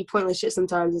just send you pointless shit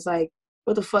sometimes. It's like,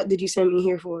 what the fuck did you send me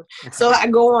here for? So I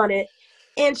go on it,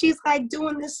 and she's like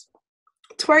doing this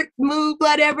twerk move,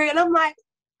 whatever, and I'm like,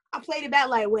 I played it back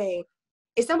like, wait,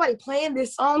 is somebody playing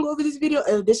this song over this video?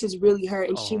 Oh, this is really her,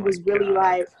 and she was really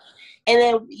like. And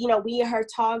then, we and her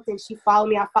talked, and she followed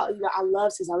me. I I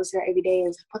love SZA. I listen to her every day, and I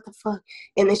was like, what the fuck?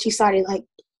 And then she started like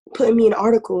putting me in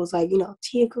articles, like,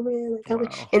 TiaCorine, like,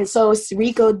 wow. And so it's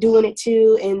Rico doing it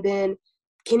too, and then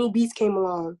Kenny Beats came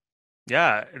along.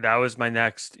 Yeah, that was my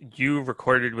next. You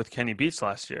recorded with Kenny Beats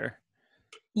last year.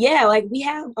 Yeah, like we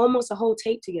have almost a whole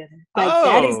tape together. Like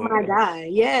that is my guy.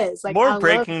 Yes, like more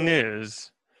breaking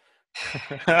news.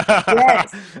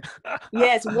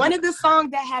 Yes. One of the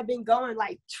songs that have been going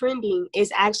like trending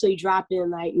is actually dropping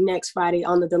like next Friday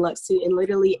on the Deluxe too, and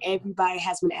literally everybody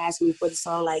has been asking me for the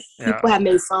song. Like people have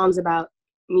made songs about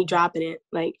me dropping it.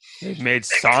 Like they've made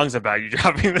songs about you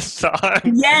dropping the song.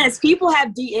 Yes, people have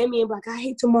DM'd me and like, I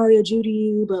hate to Mario Judy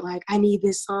you, but like I need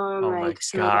this song. Oh like, my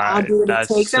so god, I'll do what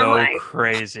that's it takes. so like,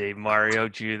 crazy. Mario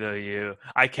Judo you.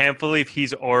 I can't believe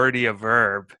he's already a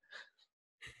verb.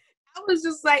 I was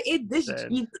just like,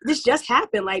 this just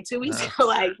happened like 2 weeks ago.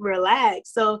 Like,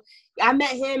 relax. So I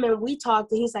met him and we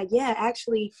talked, and he's like, yeah,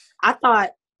 actually, I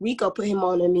thought Rico put him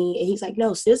on to me, and he's like,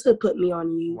 no, SZA put me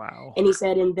on you. Wow. And he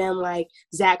said, and then like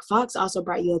Zach Fox also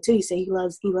brought you on too. He said he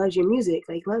loves your music,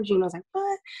 like he loves you. And I was like,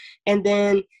 what? And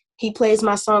then he plays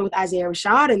my song with Isaiah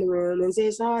Rashad in the room, and Isaiah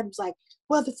Rashad was like,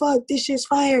 what the fuck? This shit's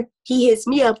fire. He hits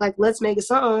me up like, let's make a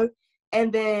song.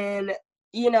 And then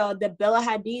the Bella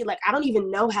Hadid, like I don't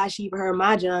even know how she even heard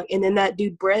my junk. And then that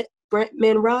dude Brent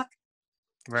Rock,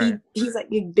 right? He's like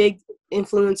a big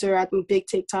influencer, I think, big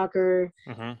TikToker.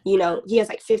 Mm-hmm. He has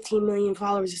like 15 million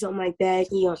followers or something like that.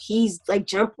 He's like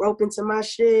jump rope into my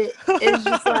shit. It's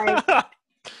just like,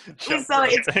 and so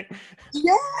it's like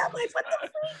what the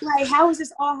fuck? Like how is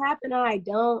this all happening? I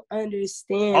don't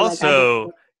understand.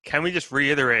 Also, can we just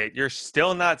reiterate? You're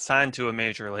still not signed to a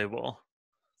major label.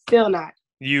 Still not.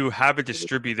 You have a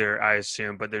distributor, I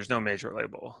assume, but there's no major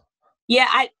label. Yeah,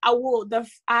 I will.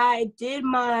 I did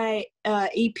my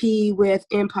EP with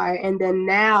Empire, and then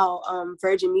now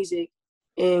Virgin Music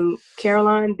and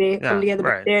Caroline, they come together.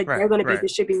 But they're going to be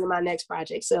distributing my next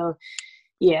project. So,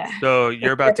 yeah. So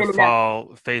you're about to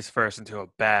fall face first into a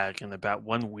bag in about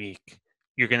 1 week.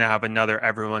 You're going to have another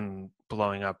everyone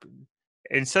blowing up.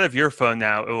 Instead of your phone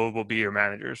now, it will be your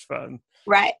manager's phone.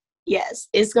 Right. Yes,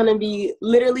 it's gonna be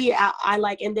literally. I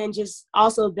like, and then just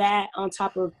also that on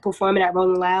top of performing at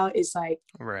Rolling Loud, it's like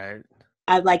right.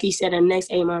 I like you said, in the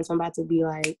next 8 months, I'm about to be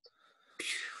like,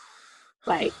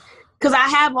 because I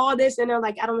have all this, and then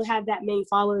like I don't have that many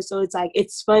followers, so it's like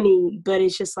it's funny, but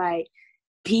it's just like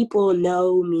people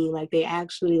know me, like they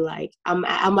actually like I'm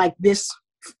like this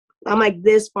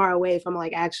far away from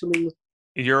like actually.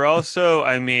 You're also,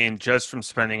 I mean, just from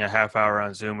spending a half hour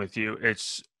on Zoom with you,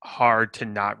 it's hard to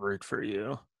not root for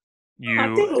you.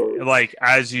 You, like,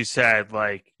 as you said,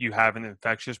 like, you have an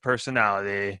infectious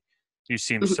personality. You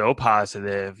seem so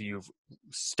positive. You've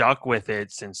stuck with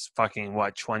it since fucking,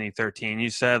 2013, you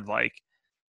said? Like,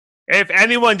 if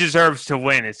anyone deserves to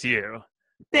win, it's you.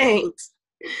 Thanks.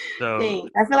 So,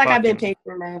 Thanks. I feel like I've been patient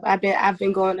enough. I've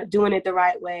been doing it the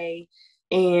right way,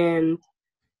 and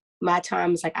my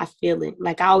time is like, I feel it.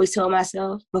 Like I always tell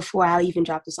myself before I even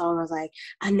drop the song, I was like,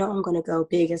 I know I'm gonna go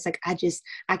big. It's like I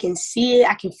can see it,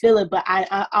 I can feel it, but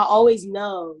I always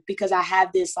know because I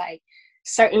have this like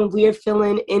certain weird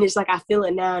feeling, and it's like I feel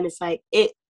it now, and it's like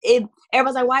it.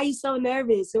 Everyone's like, why are you so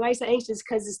nervous? Why are you so anxious?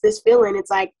 Because it's this feeling. It's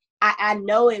like I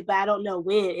know it, but I don't know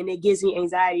when, and it gives me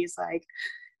anxiety. It's like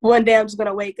one day I'm just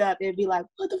gonna wake up and be like,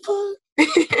 what the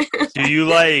fuck? Do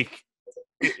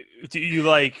you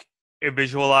like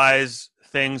visualize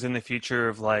things in the future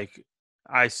of like,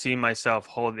 I see myself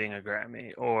holding a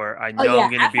Grammy, or I know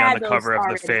I'm going to be on the cover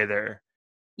of the Feather?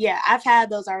 Yeah, I've had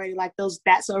those already, like those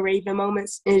That's So Raven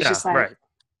moments. And it's just like,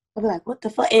 I'll be like, what the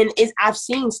fuck? And I've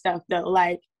seen stuff though,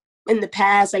 like in the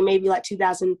past, like maybe like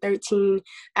 2013,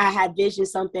 I had visioned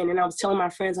something, and I was telling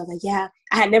my friends, I was like, yeah,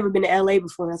 I had never been to LA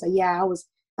before. And I was like, yeah, I was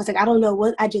like, I don't know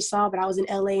what I just saw, but I was in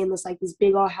LA, and it was like this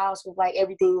big old house with like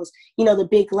everything was, the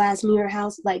big glass mirror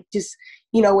house, like just,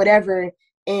 whatever.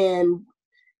 And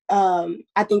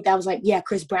I think that was like, yeah,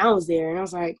 Chris Brown was there. And I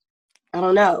was like, I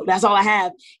don't know. That's all I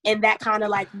have. And that kind of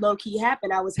like low key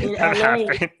happened. I was in That LA.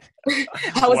 happened.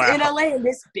 I was in Wow. LA in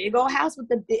this big old house with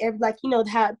like, you know,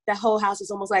 how the whole house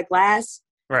is almost like glass,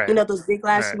 you Right. know, those big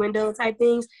glass Right. window type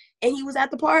things. And he was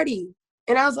at the party.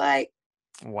 And I was like,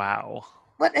 Wow.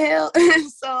 what the hell?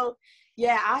 So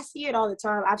yeah, I see it all the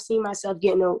time. I've seen myself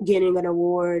getting an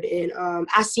award, and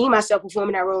I see myself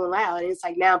performing at Rolling Loud, and it's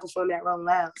like now I'm performing at Rolling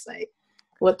Loud. It's like,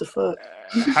 what the fuck?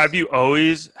 Have you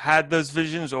always had those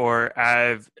visions, or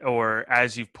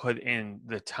as you've put in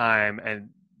the time and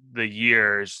the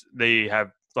years, they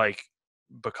have like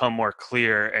become more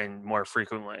clear and more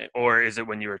frequently, or is it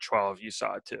when you were 12 you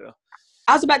saw it too?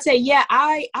 I was about to say, yeah,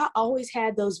 I always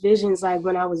had those visions like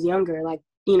when I was younger. Like,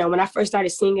 you know, when I first started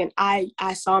singing, I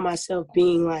saw myself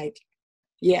being like,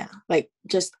 yeah, like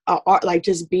just art, like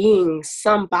just being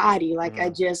somebody. Like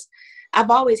I've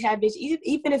always had visions,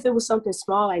 even if it was something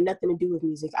small, like nothing to do with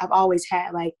music. I've always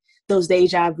had like those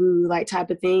deja vu like type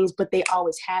of things, but they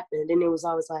always happened, and it was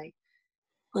always like,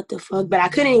 what the fuck? But I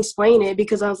couldn't explain it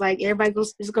because I was like,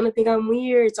 is gonna think I'm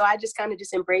weird. So I just kind of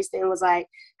just embraced it and was like,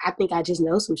 I think I just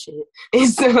know some shit. And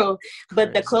so,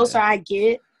 but the closer Crazy. I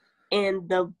get,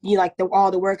 and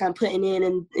all the work I'm putting in,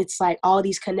 and it's like all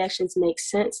these connections make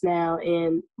sense now,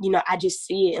 and you know, I just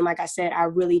see it. And like I said, I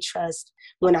really trust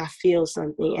when I feel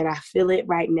something, and I feel it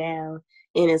right now.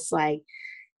 And it's like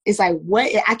what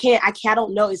I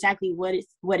don't know exactly what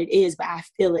it is, but I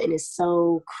feel it, and it's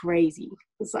so crazy.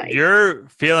 It's like, You're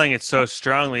feeling it so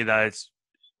strongly that it's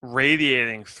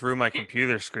radiating through my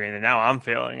computer screen, and now I'm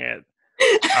feeling it.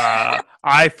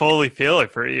 I fully feel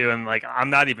it for you, and like I'm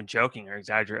not even joking or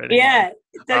exaggerating. Like, yeah,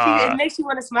 it uh, makes you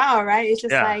want to smile, right? It's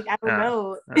just yeah, like, I don't yeah,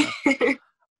 know.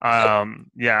 yeah.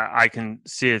 Yeah, I can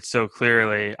see it so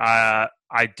clearly. I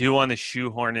do want to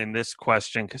shoehorn in this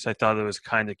question because I thought it was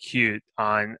kind of cute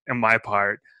on my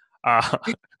part. Uh,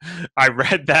 I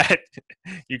read that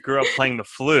you grew up playing the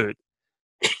flute.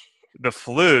 The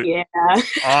flute Yeah.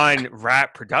 on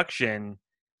rap production.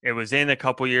 It was in a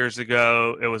couple years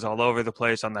ago. It was all over the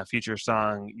place on that Future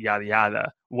song, Yada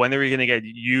Yada. When are we going to get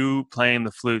you playing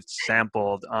the flute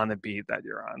sampled on the beat that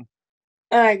you're on?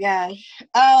 Oh my gosh.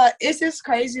 It's just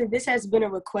crazy. This has been a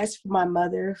request from my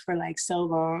mother for like so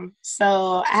long.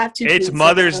 So I have two It's flutes.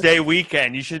 Mother's Day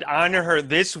weekend. You should honor her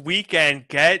this weekend.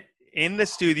 Get in the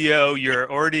studio.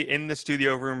 You're already in the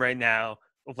studio room right now.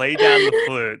 Lay down the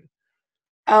flute.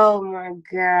 Oh my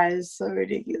god, it's so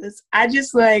ridiculous. I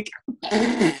just like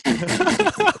I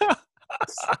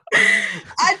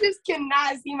just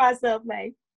cannot see myself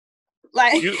like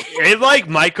It like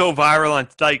might go viral on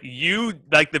like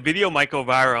the video might go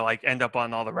viral, like end up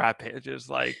on all the rap pages.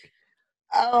 Like,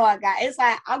 oh my god. It's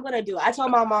like, I'm gonna do it. I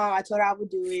told my mom, I told her I would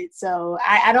do it. So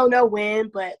I don't know when,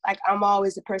 but like I'm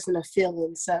always a person of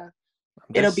feeling. So I'm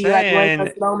it'll just be like one of saying,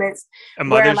 those moments a where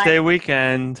Mother's like, Day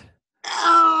weekend.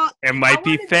 oh, It I might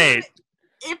be want to do fate. it.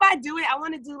 If I do it, I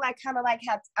want to do like kind of like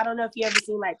how, I don't know if you ever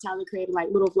seen like Tyler created like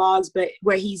little vlogs, but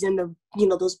where he's in the, you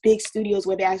know, those big studios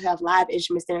where they actually have live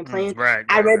instruments there and playing. Right,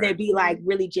 I'd right, rather right. be like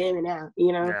really jamming out,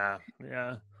 you know. Yeah,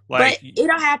 yeah. But Like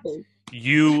it'll happen.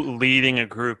 you leading a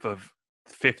group of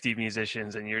 50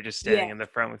 musicians and you're just standing Yeah. in the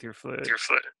front with your flute.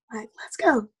 Like, let's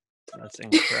go. That's Let's go.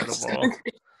 incredible.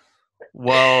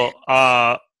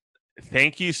 Well,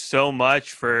 thank you so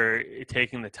much for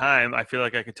taking the time. I feel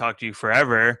like I could talk to you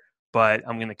forever, but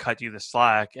I'm going to cut you the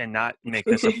slack and not make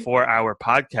this a 4-hour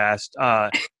podcast.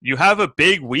 You have a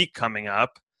big week coming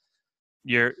up.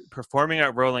 You're performing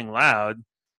at Rolling Loud.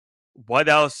 What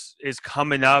else is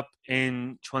coming up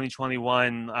in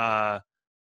 2021?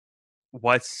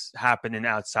 What's happening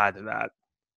outside of that?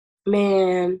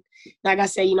 Man, like I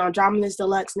said, you know, I'm dropping this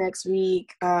deluxe next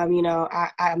week. You know,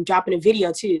 I'm dropping a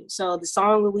video too. So the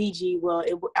song Luigi,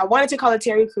 I wanted to call it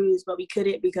Terry Crews, but we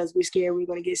couldn't because we're scared we are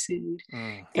going to get sued.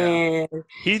 Yeah, And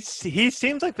he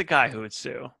seems like the guy who would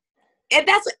sue.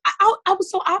 that's, I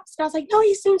was so opposite. I was like, no,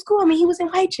 he seems cool. I mean, he was in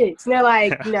White Chicks. And they're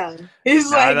like, no.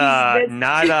 It's like,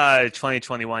 Not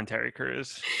 2021 Terry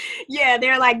Crews. yeah,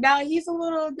 they're like, no, he's a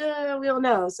little, we don't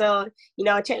know. So, you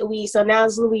know, so now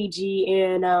it's Luigi,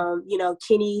 and, you know,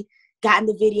 Kenny got in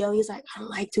the video. He's like, I don't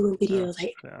like doing videos.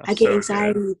 Like, I get So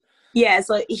anxiety. good. Yeah,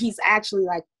 so he's actually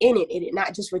like in it,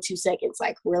 not just for 2 seconds.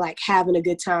 Like, we're like having a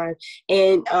good time.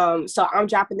 And so I'm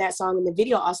dropping that song, and the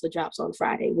video also drops on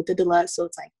Friday with the deluxe. So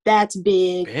it's like, that's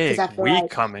big because Big I feel week like,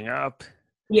 coming up.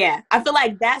 yeah, I feel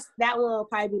like that one will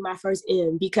probably be my first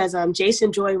M, because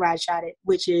Jason Joyride shot it,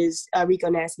 which is Rico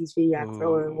Nasty's videographer,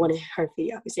 or one of her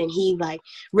videographers, and he like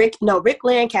Rick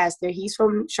Lancaster, he's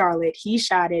from Charlotte. He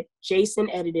shot it. Jason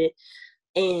edited,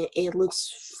 and it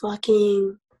looks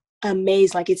fucking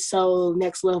amazing. Like, it's so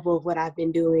next level of what I've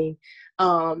been doing.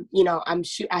 You know,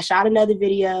 I shot another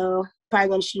video, probably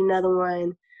gonna shoot another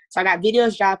one. So I got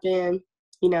videos dropping,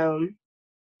 you know,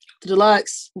 the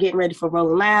deluxe, getting ready for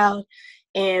Rolling Loud.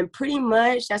 And pretty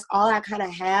much that's all I kind of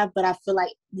have, but I feel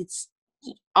like it's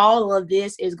all of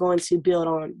this is going to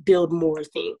build more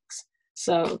things.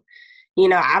 So, you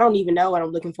know, I don't even know what I'm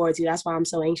looking forward to. That's why I'm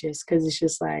so anxious, because it's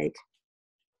just like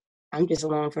I'm just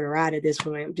along for the ride at this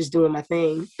point. I'm just doing my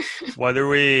thing.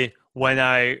 When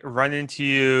I run into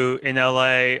you in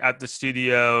LA at the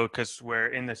studio, because we're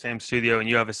in the same studio and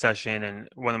you have a session and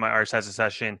one of my artists has a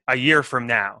session, a year from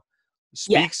now,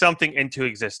 speak Yes, something into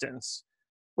existence.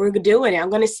 we're doing it. I'm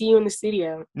going to see you in the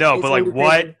studio. No, It's but going like to be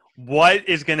crazy. what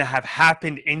is going to have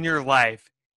happened in your life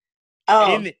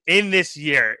Oh, in this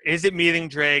year? Is it meeting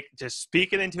Drake? Just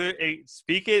speak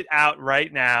it out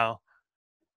right now.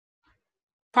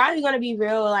 probably going to be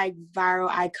real, like, viral,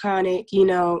 iconic, you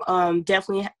know.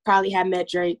 Definitely probably have met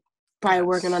Drake, probably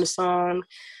working on a Yes. song.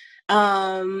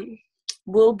 Um,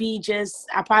 will be just,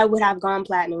 I probably would have gone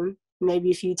platinum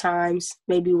maybe a few times,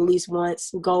 maybe at least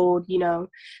once, gold, you know.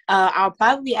 I'll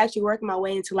probably be actually working my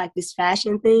way into like this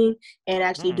fashion thing and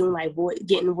actually doing Mm.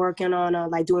 like working on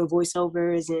like doing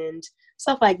voiceovers and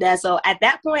stuff like that. So at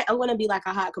that point, I'm gonna be like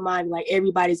a hot commodity. Like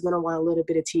everybody's gonna want a little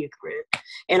bit of TiaCorine,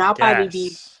 and I'll probably be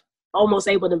Yes. almost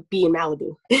able to be in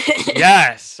Malibu.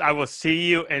 Yes, I will see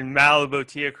you in Malibu,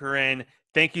 TiaCorine.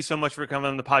 Thank you so much for coming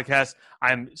on the podcast.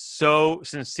 I'm so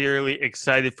sincerely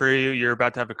excited for you. You're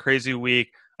about to have a crazy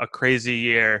week, a crazy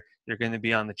year. You're going to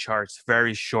be on the charts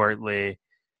very shortly.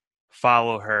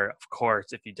 Follow her, of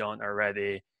course, if you don't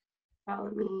already. Follow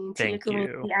me, Thank TiaCorine,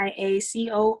 you.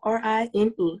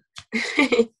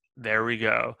 TiaCorine. There we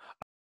go.